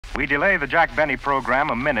We delay the Jack Benny program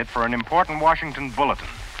a minute for an important Washington bulletin.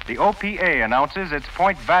 The OPA announces its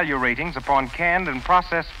point value ratings upon canned and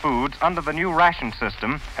processed foods under the new ration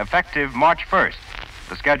system, effective March 1st.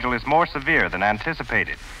 The schedule is more severe than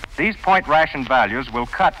anticipated. These point ration values will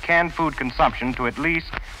cut canned food consumption to at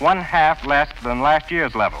least 1/2 less than last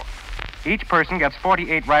year's level. Each person gets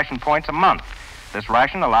 48 ration points a month. This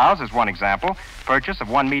ration allows, as one example, purchase of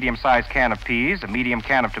 1 medium-sized can of peas, a medium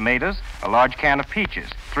can of tomatoes, a large can of peaches,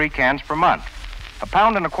 3 cans per month. A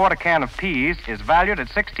 1.25 pound can of peas is valued at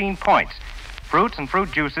 16 points. Fruits and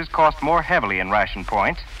fruit juices cost more heavily in ration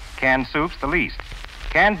points, canned soups the least.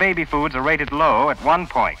 Canned baby foods are rated low at 1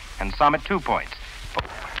 point, and some at 2 points.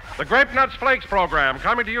 The Grape Nuts Flakes program,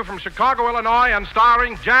 coming to you from Chicago, Illinois, and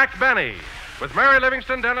starring Jack Benny. With Mary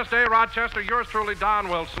Livingston, Dennis Day, Rochester, yours truly, Don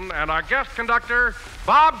Wilson, and our guest conductor,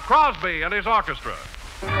 Bob Crosby and his orchestra.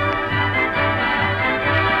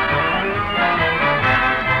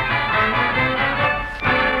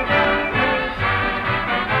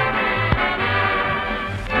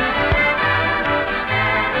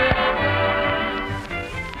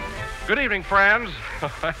 Good evening, friends.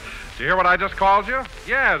 Did you hear what I just called you?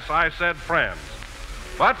 Yes, I said friends.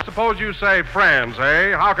 But suppose you say friends,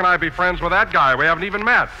 eh? How can I be friends with that guy? We haven't even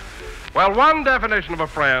met. Well, one definition of a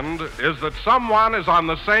friend is that someone is on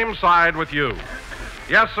the same side with you.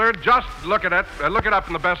 Yes, sir, just look it up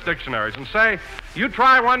in the best dictionaries and say, you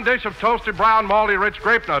try one dish of toasted brown, malty, rich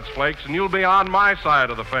Grape Nuts Flakes, and you'll be on my side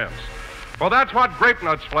of the fence. Well, that's what Grape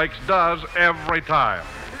Nuts Flakes does every time.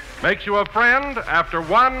 Makes you a friend after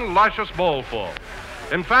one luscious bowlful.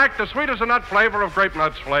 In fact, the sweet as a nut flavor of Grape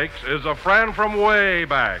Nuts Flakes is a friend from way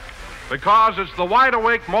back because it's the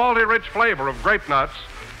wide-awake, malty-rich flavor of grape nuts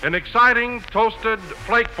in exciting, toasted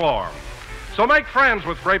flake form. So make friends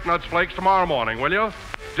with Grape Nuts Flakes tomorrow morning, will you?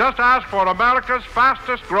 Just ask for America's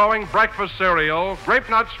fastest-growing breakfast cereal, Grape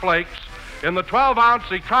Nuts Flakes, in the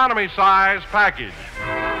 12-ounce economy size package.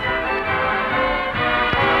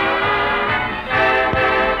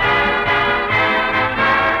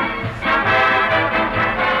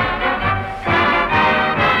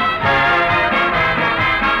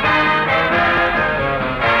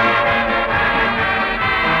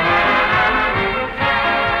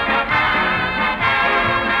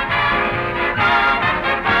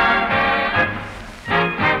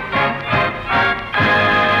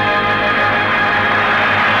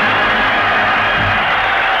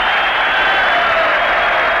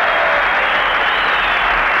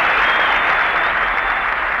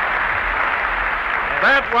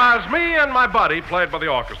 Was me and my buddy played by the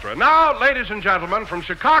orchestra. Now, ladies and gentlemen, from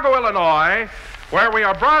Chicago, Illinois, where we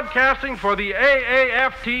are broadcasting for the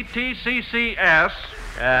AAFTTCCS.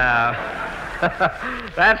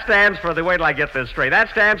 That stands for wait till I get this straight. That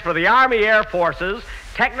stands for the Army Air Forces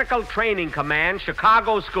Technical Training Command,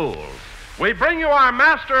 Chicago Schools. We bring you our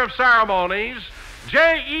Master of Ceremonies,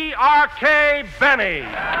 J.E.R.K. Benny.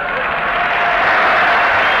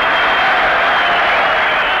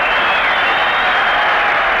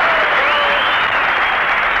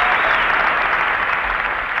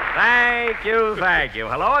 Thank you.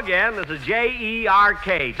 Hello again. This is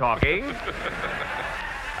J.E.R.K. talking.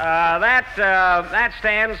 That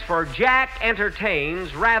stands for Jack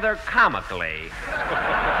Entertains Rather Comically.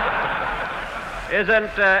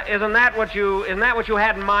 Isn't that what you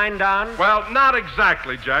had in mind, Don? Well, not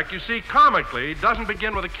exactly, Jack. You see, comically doesn't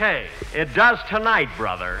begin with a K. It does tonight,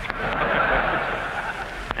 brother.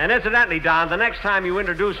 And incidentally, Don, the next time you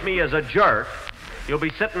introduce me as a jerk, you'll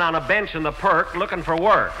be sitting on a bench in the Perk looking for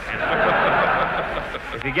work.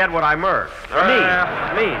 If you get what I mean.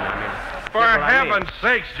 For heaven's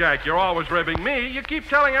sakes, Jack, you're always ribbing me. You keep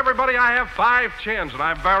telling everybody I have 5 chins, and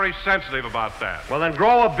I'm very sensitive about that. Well, then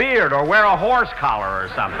grow a beard or wear a horse collar or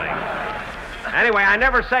something. Anyway, I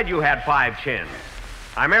never said you had 5 chins.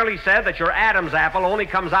 I merely said that your Adam's apple only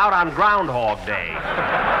comes out on Groundhog Day.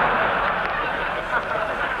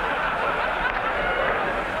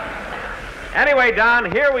 Anyway,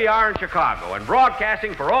 Don, here we are in Chicago and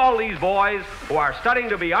broadcasting for all these boys who are studying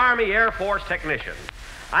to be Army Air Force technicians.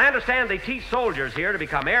 I understand they teach soldiers here to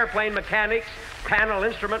become airplane mechanics, panel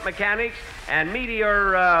instrument mechanics, and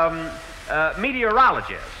meteorologists.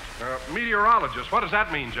 Meteorologists? What does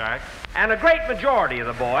that mean, Jack? And a great majority of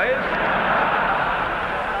the boys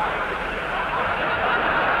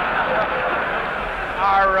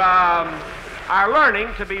are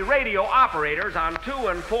learning to be radio operators on 2-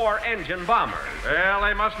 and 4-engine bombers. Well,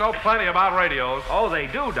 they must know plenty about radios. Oh, they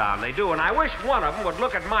do, Don, they do. And I wish one of them would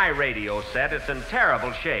look at my radio set. It's in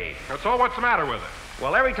terrible shape. So what's the matter with it?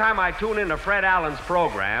 Well, every time I tune into Fred Allen's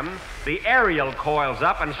program, the aerial coils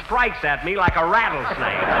up and strikes at me like a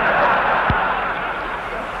rattlesnake.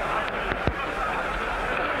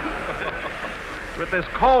 With this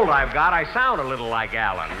cold I've got, I sound a little like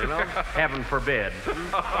Alan, you know? Heaven forbid.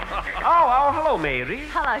 Oh, hello, Mary.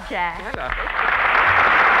 Hello, Jack. Hello.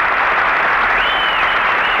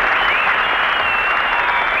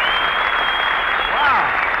 Wow.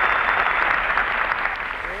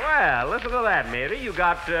 Well, listen to that, Mary. You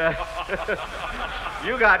got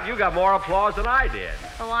you got more applause than I did.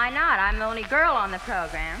 Well, why not? I'm the only girl on the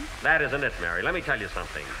program. That isn't it, Mary. Let me tell you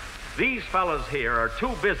something. These fellas here are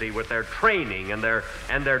too busy with their training and their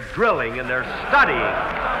drilling and their studying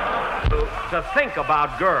to think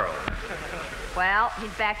about girls. Well,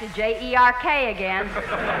 he's back to J-E-R-K again.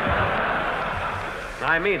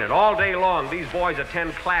 I mean it. All day long, these boys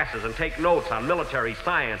attend classes and take notes on military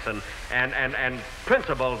science and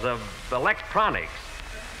principles of electronics.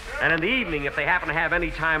 And in the evening, if they happen to have any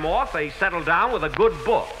time off, they settle down with a good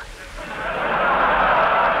book.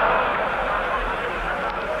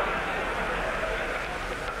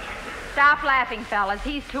 Stop laughing, fellas.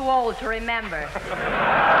 He's too old to remember.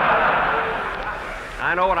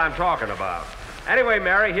 I know what I'm talking about. Anyway,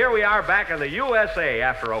 Mary, here we are back in the USA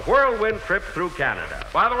after a whirlwind trip through Canada.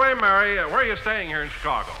 By the way, Mary, where are you staying here in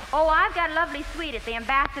Chicago? Oh, I've got a lovely suite at the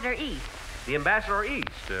Ambassador East. The Ambassador East.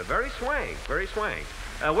 Very swank, very swank.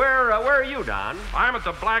 Where are you, Don? I'm at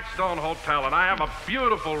the Blackstone Hotel, and I have a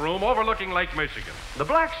beautiful room overlooking Lake Michigan. The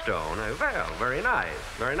Blackstone. Well, very nice,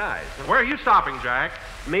 very nice. Where are you stopping, Jack?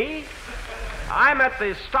 Me? I'm at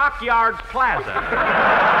the Stockyards Plaza.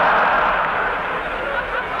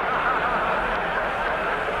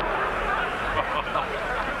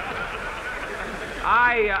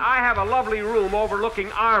 I have a lovely room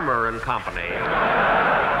overlooking Armour and Company.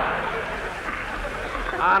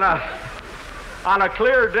 On a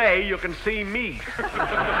clear day, you can see meat.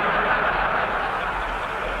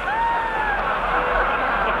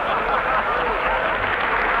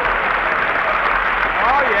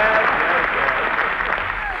 Oh, yes.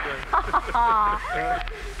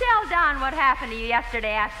 Tell Don what happened to you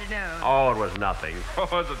yesterday afternoon. Oh, it was nothing.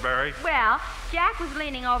 What was it, Mary? Well, Jack was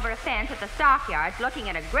leaning over a fence at the stockyards looking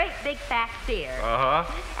at a great big fat steer. Uh-huh.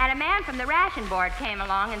 And a man from the ration board came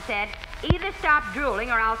along and said, "Either stop drooling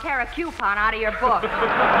or I'll tear a coupon out of your book."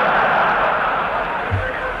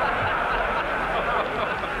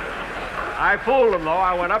 I fooled him, though.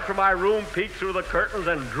 I went up to my room, peeked through the curtains,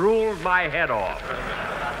 and drooled my head off.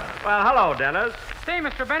 Well, hello, Dennis. Say,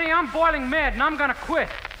 Mr. Benny, I'm boiling mad, and I'm going to quit.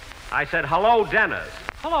 I said, hello, Dennis.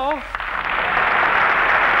 Hello.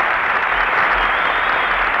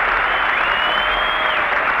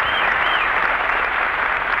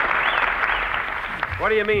 What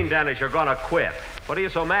do you mean, Dennis, you're going to quit? What are you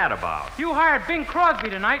so mad about? You hired Bing Crosby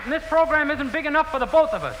tonight, and this program isn't big enough for the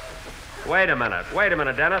both of us. Wait a minute,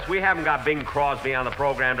 Dennis. We haven't got Bing Crosby on the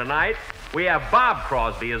program tonight. We have Bob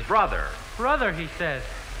Crosby, his brother. Brother, he says.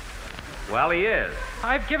 Well, he is.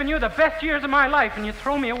 I've given you the best years of my life, and you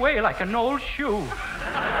throw me away like an old shoe.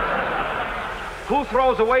 Who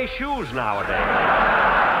throws away shoes nowadays?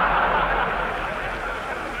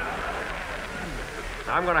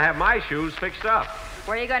 I'm going to have my shoes fixed up.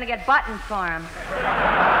 Where are you going to get buttons for him?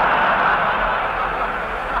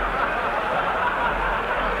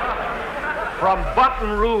 From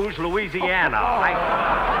Baton Rouge, Louisiana.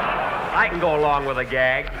 I can go along with a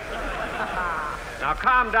gag. Now,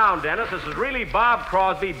 calm down, Dennis. This is really Bob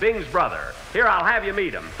Crosby, Bing's brother. Here, I'll have you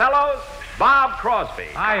meet him. Fellows, Bob Crosby.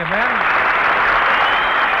 Hiya, man.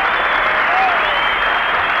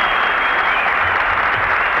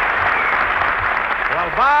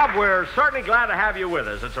 Well, Bob, we're certainly glad to have you with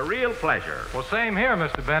us. It's a real pleasure. Well, same here,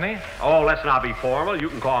 Mr. Benny. Oh, let's not be formal. You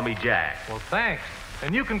can call me Jack. Well, thanks.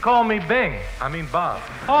 And you can call me Bing. I mean Bob.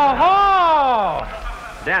 Oh-ho!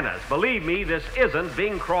 Dennis, believe me, this isn't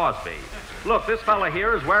Bing Crosby. Look, this fella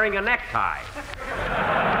here is wearing a necktie.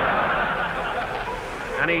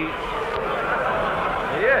 And he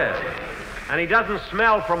is. And he doesn't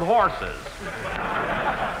smell from horses.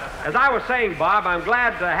 As I was saying, Bob, I'm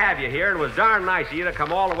glad to have you here. It was darn nice of you to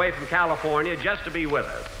come all the way from California just to be with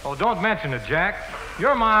us. Oh, don't mention it, Jack.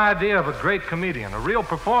 You're my idea of a great comedian, a real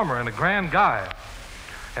performer, and a grand guy.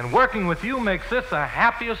 And working with you makes this the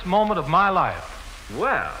happiest moment of my life.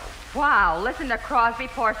 Well. Wow, listen to Crosby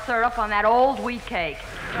pour syrup on that old wheat cake.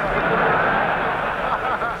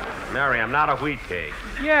 Mary, I'm not a wheat cake.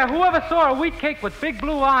 Yeah, whoever saw a wheat cake with big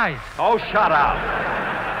blue eyes? Oh, shut up.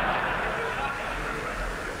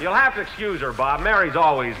 You'll have to excuse her, Bob. Mary's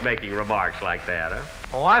always making remarks like that, huh?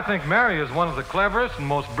 Oh, I think Mary is one of the cleverest and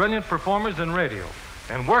most brilliant performers in radio.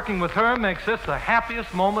 And working with her makes this the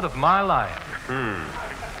happiest moment of my life.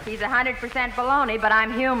 He's 100% baloney, but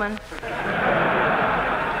I'm human.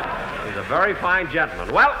 He's a Very fine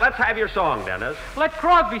gentleman. Well, let's have your song, Dennis. Let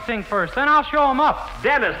Crosby sing first, then I'll show him up.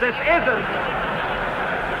 Dennis, this isn't...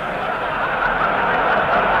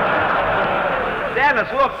 Dennis,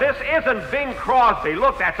 look, this isn't Bing Crosby.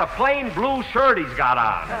 Look, that's a plain blue shirt he's got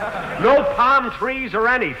on. No palm trees or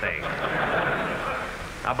anything.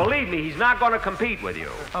 Now, believe me, he's not going to compete with you.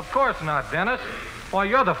 Of course not, Dennis. Why,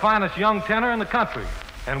 you're the finest young tenor in the country.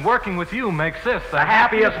 And working with you makes this the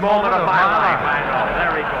happiest moment of my life. I know.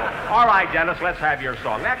 There he goes. All right, Dennis, let's have your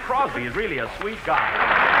song. That Crosby is really a sweet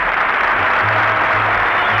guy.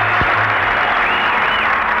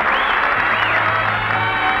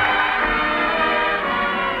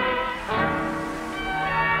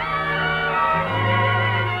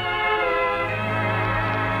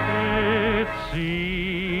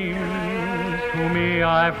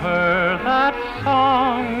 I've heard that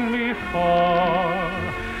song before.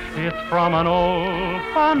 It's from an old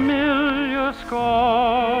familiar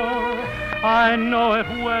score. I know it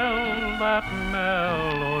well, that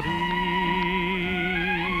melody.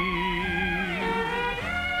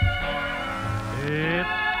 It's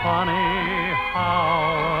funny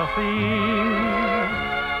how a theme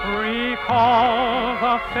recalls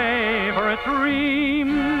a favorite dream.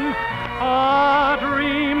 A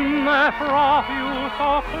dream that brought you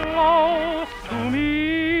so close to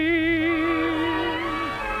me.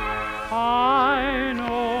 I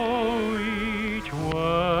know each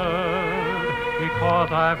word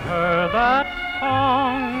because I've heard that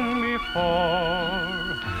song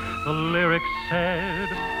before. The lyrics said,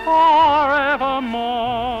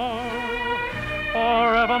 forevermore,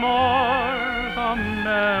 forevermore's a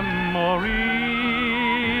memory.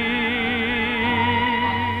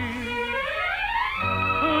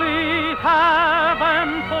 Have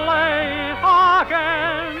them play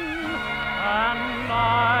again, and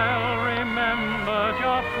I'll remember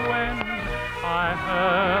just when I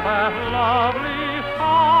heard that lovely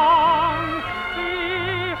song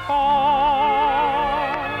before.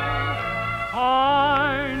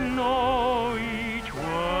 I know each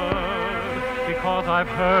word because I've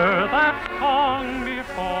heard that song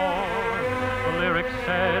before. The lyrics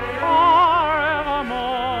said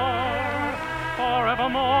forevermore,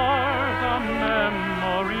 forevermore's a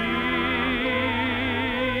memory.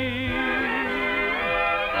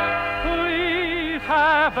 Please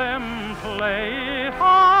have them play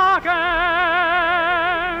again,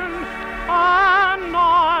 and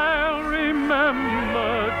I'll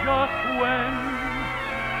remember just when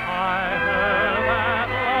I heard that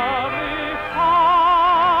lovely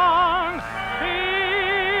song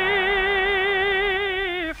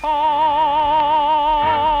before.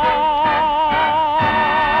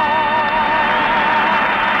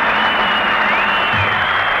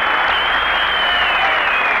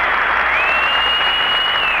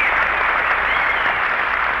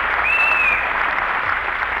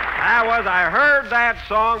 I heard that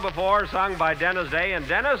song before, sung by Dennis Day, and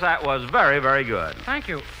Dennis, that was very, very good. Thank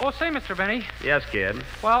you. Oh, say, Mr. Benny. Yes, kid.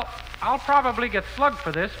 Well, I'll probably get slugged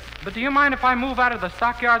for this, but do you mind if I move out of the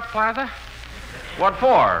Stockyards Plaza? What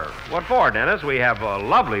for? What for, Dennis? We have a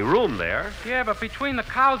lovely room there. Yeah, but between the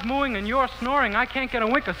cows mooing and your snoring, I can't get a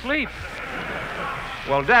wink of sleep.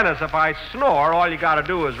 Well, Dennis, if I snore, all you got to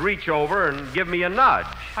do is reach over and give me a nudge.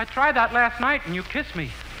 I tried that last night, and you kissed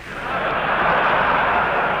me.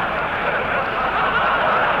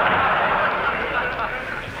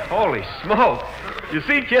 Holy smoke. You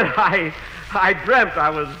see, kid, I dreamt I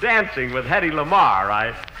was dancing with Hedy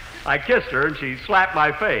Lamarr. I kissed her, and she slapped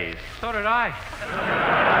my face. So did I.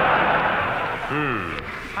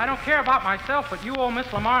 I don't care about myself, but you owe Miss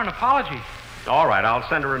Lamarr an apology. All right, I'll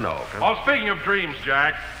send her a note. Well, speaking of dreams,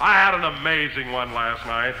 Jack, I had an amazing one last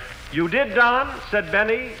night. You did, Don? Said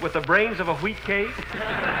Benny, with the brains of a wheat cake.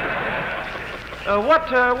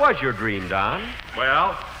 What was your dream, Don?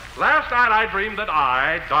 Well, last night I dreamed that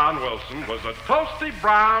I, Don Wilson, was a toasty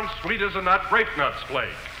brown, sweet as a nut grape nuts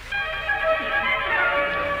flake.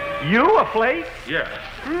 You, a flake? Yes.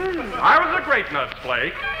 I was a grape nuts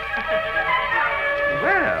flake.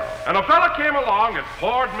 Well. And a fella came along and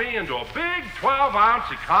poured me into a big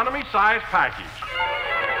 12-ounce economy-size package.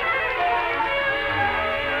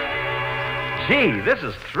 Gee, this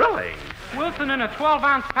is thrilling. Wilson in a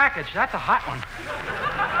 12-ounce package. That's a hot one.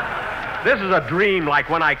 This is a dream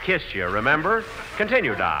like when I kissed you, remember?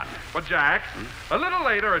 Continue, Don. But, Jack, a little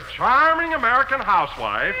later, a charming American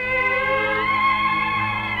housewife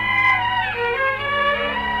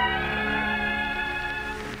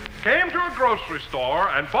came to a grocery store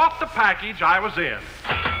and bought the package I was in.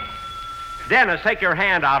 Dennis, take your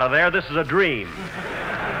hand out of there. This is a dream.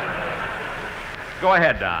 Go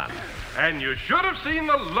ahead, Don. And you should have seen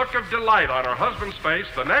the look of delight on her husband's face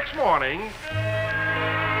the next morning.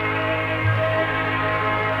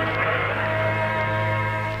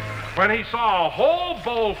 When he saw a whole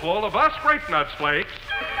bowl full of us grape nuts flakes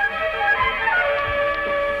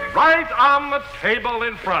right on the table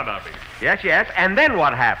in front of him. Yes, yes. And then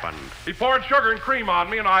what happened? He poured sugar and cream on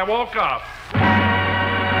me, and I woke up.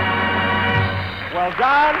 Well,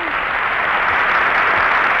 Don.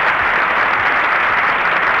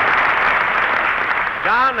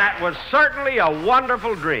 Don, that was certainly a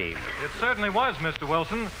wonderful dream. It certainly was, Mr.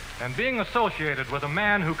 Wilson. And being associated with a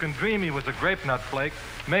man who can dream he was a grape nut flake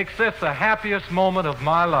makes this the happiest moment of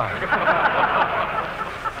my life.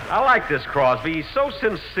 I like this Crosby. He's so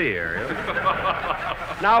sincere.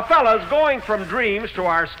 Now, fellas, going from dreams to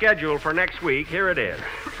our schedule for next week, here it is.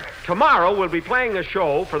 Tomorrow, we'll be playing a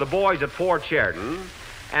show for the boys at Fort Sheridan.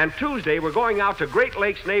 And Tuesday, we're going out to Great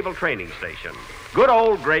Lakes Naval Training Station. Good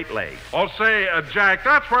old Great Lakes. Oh, say, Jack,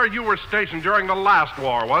 that's where you were stationed during the last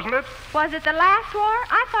war, wasn't it? Was it the last war?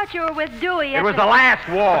 I thought you were with Dewey. It was the last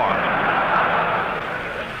war.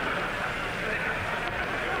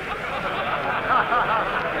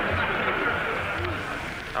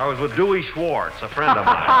 I was with Dewey Schwartz, a friend of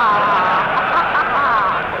mine.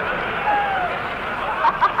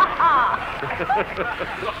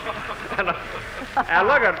 and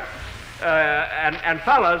look at, and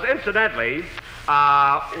fellas, incidentally,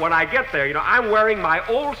 when I get there, I'm wearing my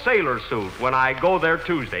old sailor suit when I go there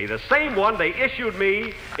Tuesday, the same one they issued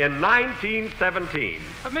me in 1917.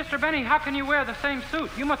 But, Mr. Benny, how can you wear the same suit?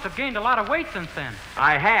 You must have gained a lot of weight since then.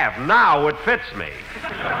 I have. Now it fits me.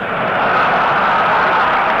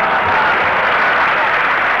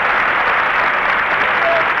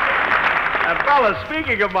 And, fellas,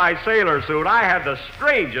 speaking of my sailor suit, I had the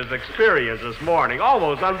strangest experience this morning.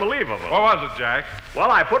 Almost unbelievable. What was it, Jack?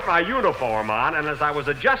 Well, I put my uniform on, and as I was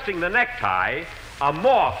adjusting the necktie, a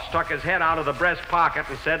moth stuck his head out of the breast pocket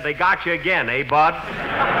and said, "They got you again, eh, bud?"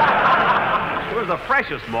 It was the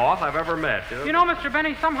freshest moth I've ever met. You know, Mr.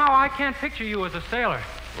 Benny, somehow I can't picture you as a sailor.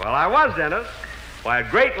 Well, I was, Dennis. Why,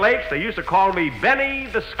 at Great Lakes, they used to call me Benny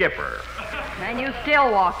the Skipper. And you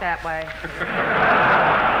still walk that way.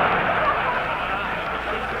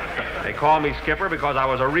 They call me Skipper because I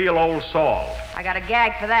was a real old salt. I got a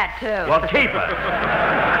gag for that, too. Well, keep it.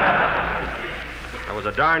 I was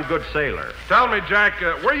a darn good sailor. Tell me, Jack,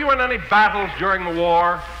 were you in any battles during the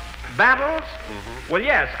war? Battles? Mm-hmm. Well,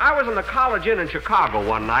 yes. I was in the College Inn in Chicago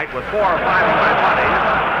one night with 4 or 5 of my buddies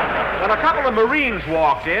when a couple of Marines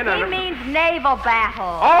walked in and... He means naval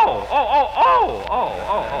battle. Oh.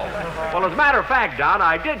 Well, as a matter of fact, Don,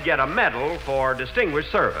 I did get a medal for distinguished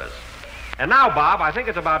service. And now, Bob, I think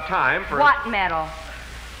it's about time for... What medal?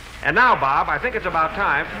 And now, Bob, I think it's about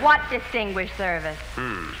time... What distinguished service?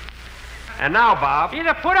 And now, Bob...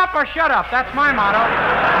 Either put up or shut up. That's my motto.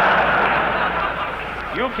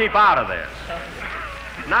 You keep out of this.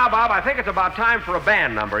 Now, Bob, I think it's about time for a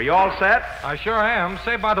band number. You all set? I sure am.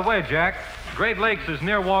 Say, by the way, Jack, Great Lakes is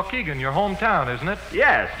near Waukegan, your hometown, isn't it?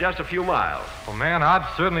 Yes, just a few miles. Well, man, I'd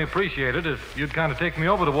certainly appreciate it if you'd kind of take me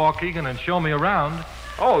over to Waukegan and show me around.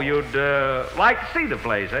 Oh, you'd like to see the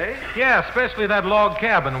place, eh? Yeah, especially that log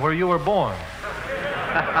cabin where you were born.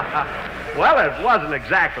 Well, it wasn't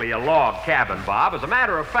exactly a log cabin, Bob. As a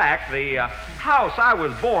matter of fact, the house I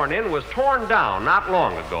was born in was torn down not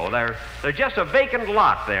long ago. There's just a vacant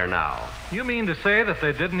lot there now. You mean to say that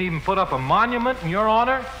they didn't even put up a monument in your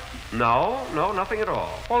honor? No, nothing at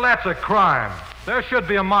all. Well, that's a crime. There should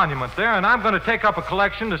be a monument there, and I'm going to take up a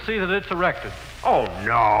collection to see that it's erected. Oh,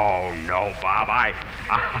 no, Bob.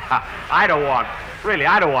 I don't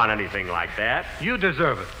want anything like that. You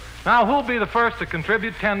deserve it. Now, who'll be the first to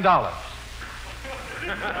contribute $10?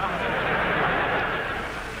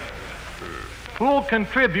 Who'll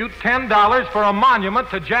contribute $10 for a monument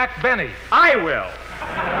to Jack Benny? I will.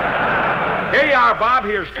 Here you are, Bob.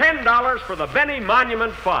 Here's $10 for the Benny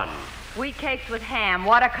Monument Fund. Wheat cakes with ham.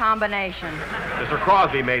 What a combination. Mr.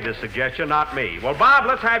 Crosby made this suggestion, not me. Well, Bob,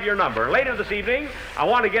 let's have your number. Later this evening, I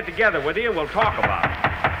want to get together with you and we'll talk about it.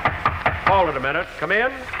 Hold it a minute. Come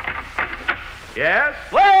in. Yes?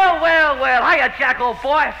 Well. Hiya, Jack, old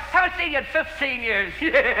boy. Haven't seen you in 15 years.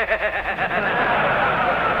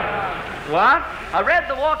 What? I read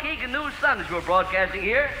the Waukegan News Sun as you were broadcasting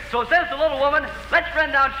here. So says the little woman, let's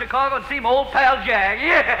run down to Chicago and see my old pal Jack.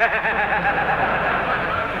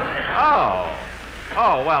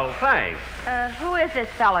 Oh, well, thanks. Who is this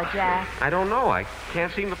fellow, Jack? I don't know. I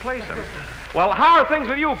can't seem to place him. Well, how are things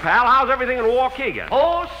with you, pal? How's everything in Waukegan?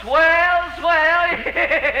 Oh, swell.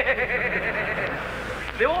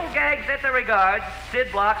 The old gang sent their regards.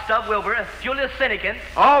 Sid Block, Stub Wilbur, Julius Sinekin.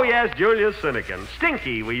 Oh, yes, Julius Sinekin.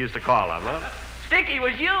 Stinky, we used to call him, huh? Stinky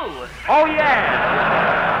was you. Oh, yeah.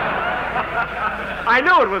 I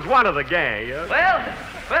knew it was one of the gang. Well,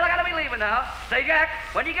 I gotta be leaving now. Say, Jack,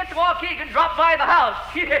 when you get to Waukegan, drop by the house.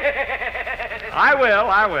 I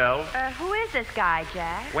will. Who is this guy,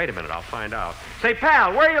 Jack? Wait a minute, I'll find out. Say,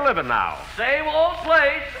 pal, where are you living now? Same old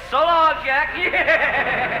place. So long, Jack.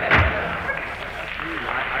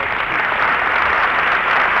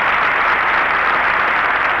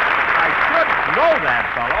 Know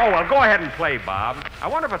that fellow. Oh, well, go ahead and play, Bob. I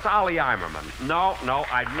wonder if it's Ollie Eimerman. No,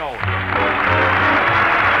 I know him.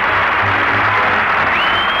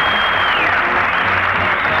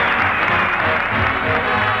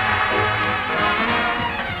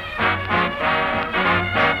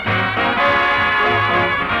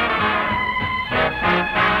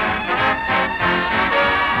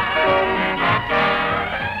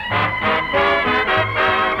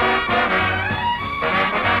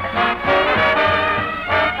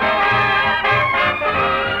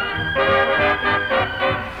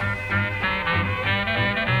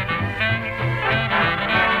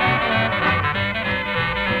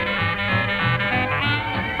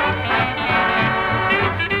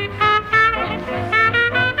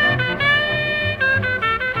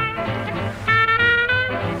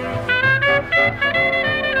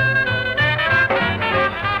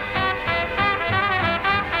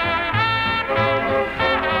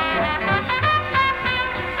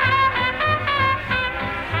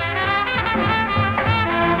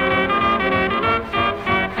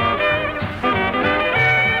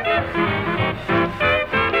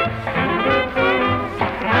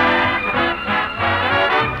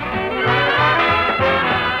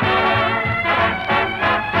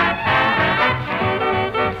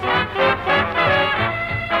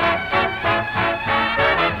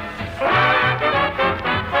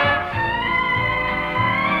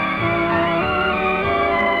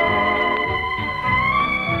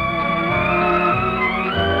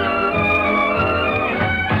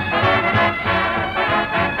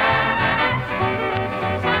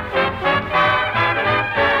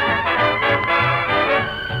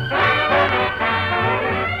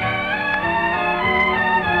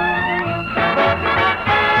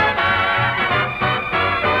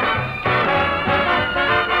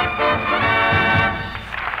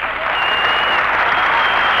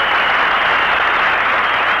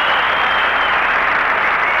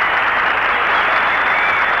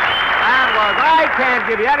 Can't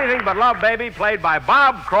Give You Anything But Love, Baby, played by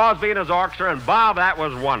Bob Crosby and his orchestra. And, Bob, that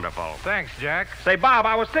was wonderful. Thanks, Jack. Say, Bob,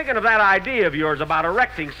 I was thinking of that idea of yours about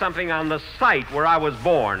erecting something on the site where I was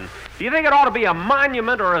born. Do you think it ought to be a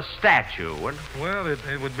monument or a statue? Well,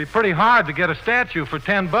 it would be pretty hard to get a statue for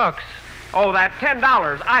 $10. Oh, that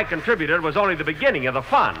 $10 I contributed was only the beginning of the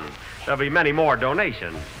fun. There'll be many more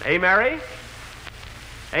donations. Eh, Mary?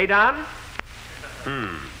 Eh, Don?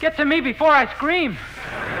 Get to me before I scream.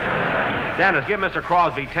 Dennis, give Mr.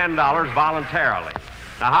 Crosby $10 voluntarily.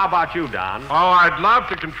 Now, how about you, Don? Oh, I'd love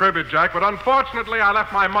to contribute, Jack, but unfortunately I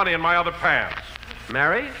left my money in my other pants.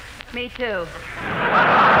 Mary? Me too.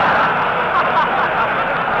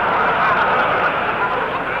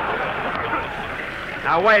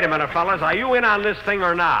 Now, wait a minute, fellas. Are you in on this thing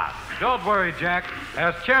or not? Don't worry, Jack.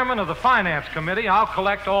 As chairman of the finance committee, I'll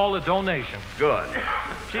collect all the donations. Good.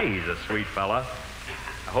 Jesus, sweet fella.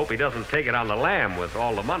 I hope he doesn't take it on the lam with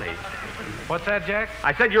all the money. What's that, Jack?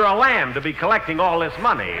 I said you're a lamb to be collecting all this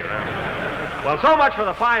money. Well, so much for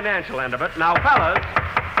the financial end of it. Now, fellas,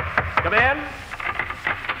 come in.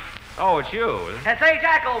 Oh, it's you. And say,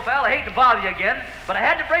 Jack, old pal, I hate to bother you again, but I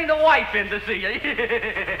had to bring the wife in to see you.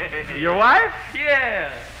 Your wife?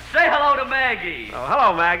 Yeah. Say hello to Maggie. Oh,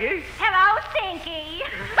 hello, Maggie. Hello, Stinky.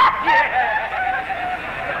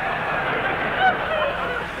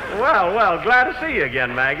 Well, glad to see you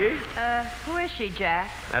again, Maggie. Who is she,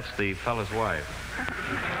 Jack? That's the fella's wife.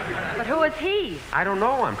 But who is he? I don't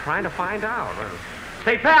know. I'm trying to find out.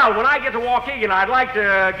 Say, pal, when I get to Waukegan, I'd like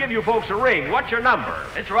to give you folks a ring. What's your number?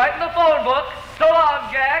 It's right in the phone book. So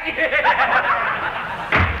long, Jack.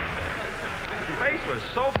 His face was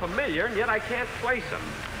so familiar, and yet I can't place him.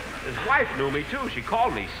 His wife knew me, too. She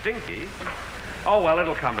called me Stinky. Oh, well,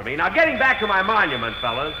 it'll come to me. Now, getting back to my monument,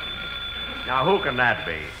 fellas. Now, who can that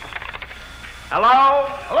be? Hello?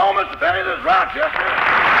 Hello, Mr. Penny. This is Rochester.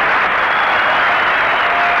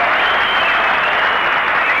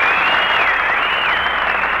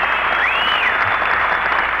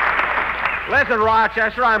 Listen,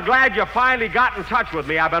 Rochester, I'm glad you finally got in touch with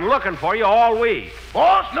me. I've been looking for you all week.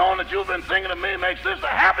 Boss, knowing that you've been thinking of me makes this the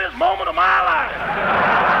happiest moment of my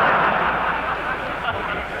life.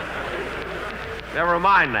 never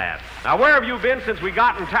mind that. Now, where have you been since we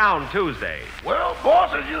got in town Tuesday? Well,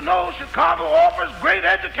 boss, as you know, Chicago offers great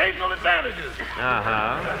educational advantages.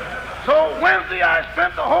 Uh-huh. So Wednesday, I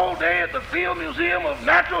spent the whole day at the Field Museum of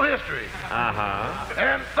Natural History. Uh-huh.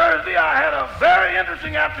 And Thursday, I had a very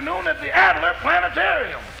interesting afternoon at the Adler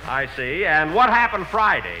Planetarium. I see. And what happened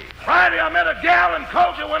Friday? Friday, I met a gal and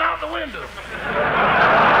culture went out the window.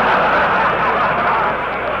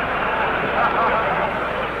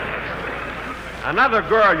 Another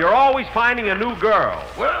girl. You're always finding a new girl.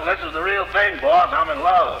 Well, this is the real thing, boss. I'm in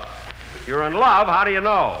love. You're in love? How do you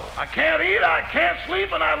know? I can't eat, I can't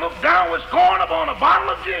sleep, and I look down with scorn upon a bottle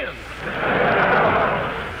of gin.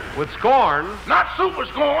 With scorn? Not super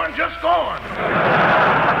scorn, just scorn.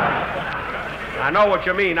 I know what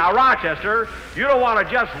you mean. Now, Rochester, you don't want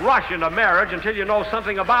to just rush into marriage until you know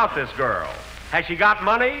something about this girl. Has she got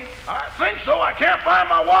money? I think so. I can't find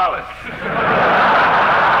my wallet.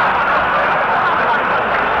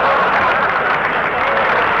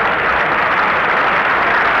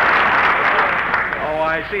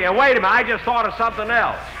 I see. And wait a minute, I just thought of something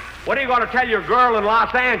else. What are you going to tell your girl in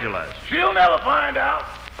Los Angeles? She'll never find out.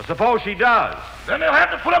 Well, suppose she does. Then they'll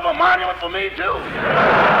have to put up a monument for me, too.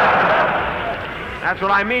 That's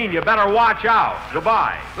what I mean. You better watch out.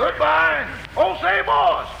 Goodbye. Goodbye. Oh, say,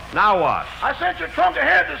 boss. Now what? I sent your trunk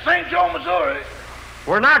ahead to St. Joe, Missouri.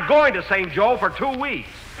 We're not going to St. Joe for 2 weeks.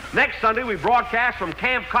 Next Sunday, we broadcast from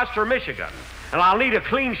Camp Custer, Michigan. And I'll need a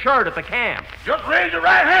clean shirt at the camp. Just raise your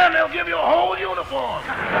right hand, they'll give you a whole uniform.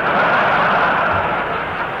 You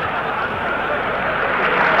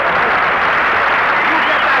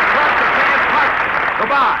get that truck to Camp Custer.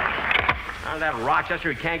 Goodbye. Now, that Rochester,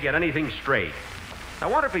 he can't get anything straight. I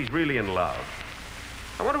wonder if he's really in love.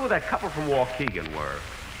 I wonder who that couple from Waukegan were.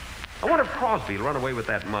 I wonder if Crosby will run away with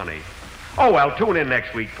that money. Oh, well, tune in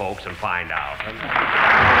next week, folks, and find out.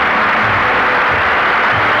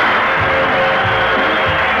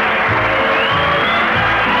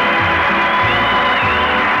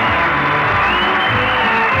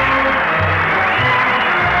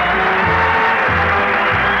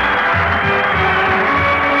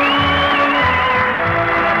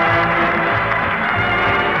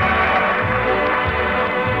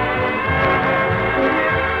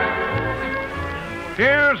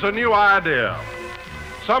 Here's a new idea.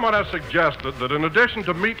 Someone has suggested that in addition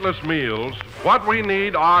to meatless meals, what we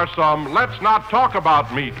need are some let's not talk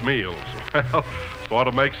about meat meals. Well, sort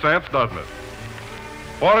of makes sense, doesn't it?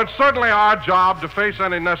 For it's certainly our job to face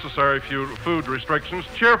any necessary food restrictions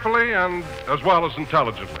cheerfully and as well as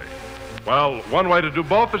intelligently. Well, one way to do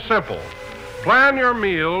both is simple. Plan your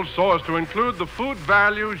meals so as to include the food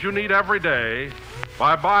values you need every day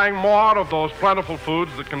by buying more of those plentiful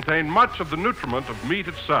foods that contain much of the nutriment of meat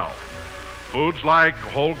itself. Foods like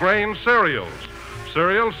whole grain cereals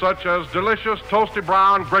such as delicious toasty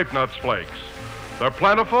brown grape nuts flakes. They're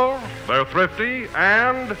plentiful, they're thrifty,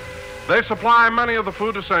 and they supply many of the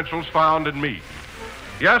food essentials found in meat.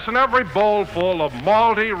 Yes, in every bowl full of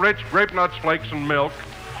malty, rich grape nuts flakes and milk,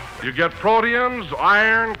 you get proteins,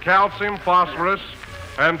 iron, calcium, phosphorus,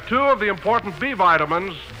 and 2 of the important B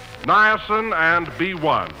vitamins, niacin and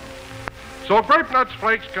B1. So grape nuts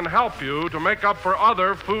flakes can help you to make up for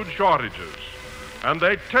other food shortages. And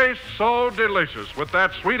they taste so delicious with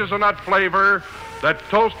that sweet-as-a-nut flavor, that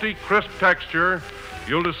toasty, crisp texture,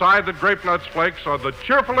 you'll decide that grape nuts flakes are the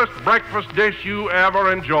cheerfulest breakfast dish you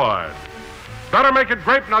ever enjoyed. Better make it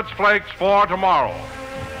grape nuts flakes for tomorrow.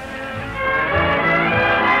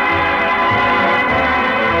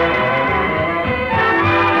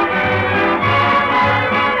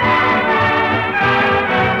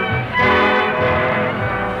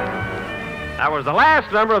 That was the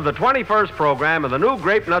last number of the 21st program of the new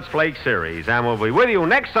Grape Nuts Flake series, and we'll be with you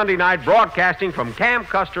next Sunday night broadcasting from Camp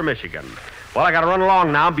Custer, Michigan. Well, I got to run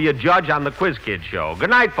along now and be a judge on the Quiz Kid show. Good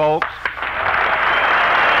night, folks. The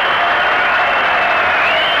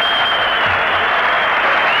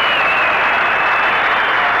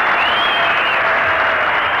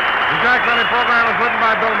Jack Benny program is written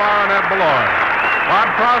by Bill Maher and Ed Beloy. Bob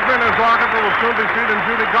Crosby and his orchestra will soon be seen in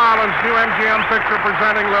Judy Garland's new MGM picture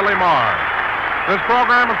presenting Lily Marr. This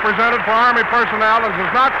program is presented for Army personnel and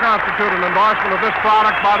does not constitute an endorsement of this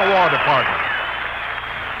product by the War Department.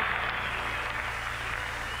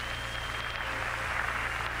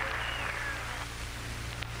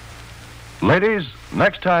 Ladies,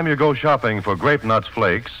 next time you go shopping for Grape Nuts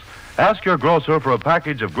Flakes, ask your grocer for a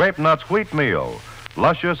package of Grape Nuts Wheat Meal,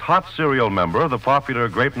 luscious hot cereal member of the popular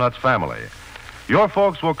Grape Nuts family. Your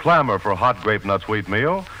folks will clamor for hot Grape Nuts Wheat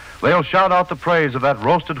Meal. They'll shout out the praise of that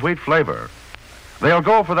roasted wheat flavor. They'll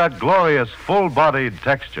go for that glorious, full-bodied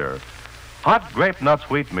texture. Hot Grape Nuts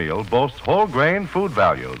Wheatmeal boasts whole grain food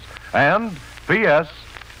values. And, P.S.,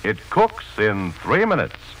 it cooks in 3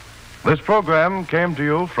 minutes. This program came to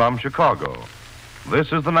you from Chicago.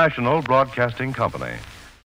 This is the National Broadcasting Company.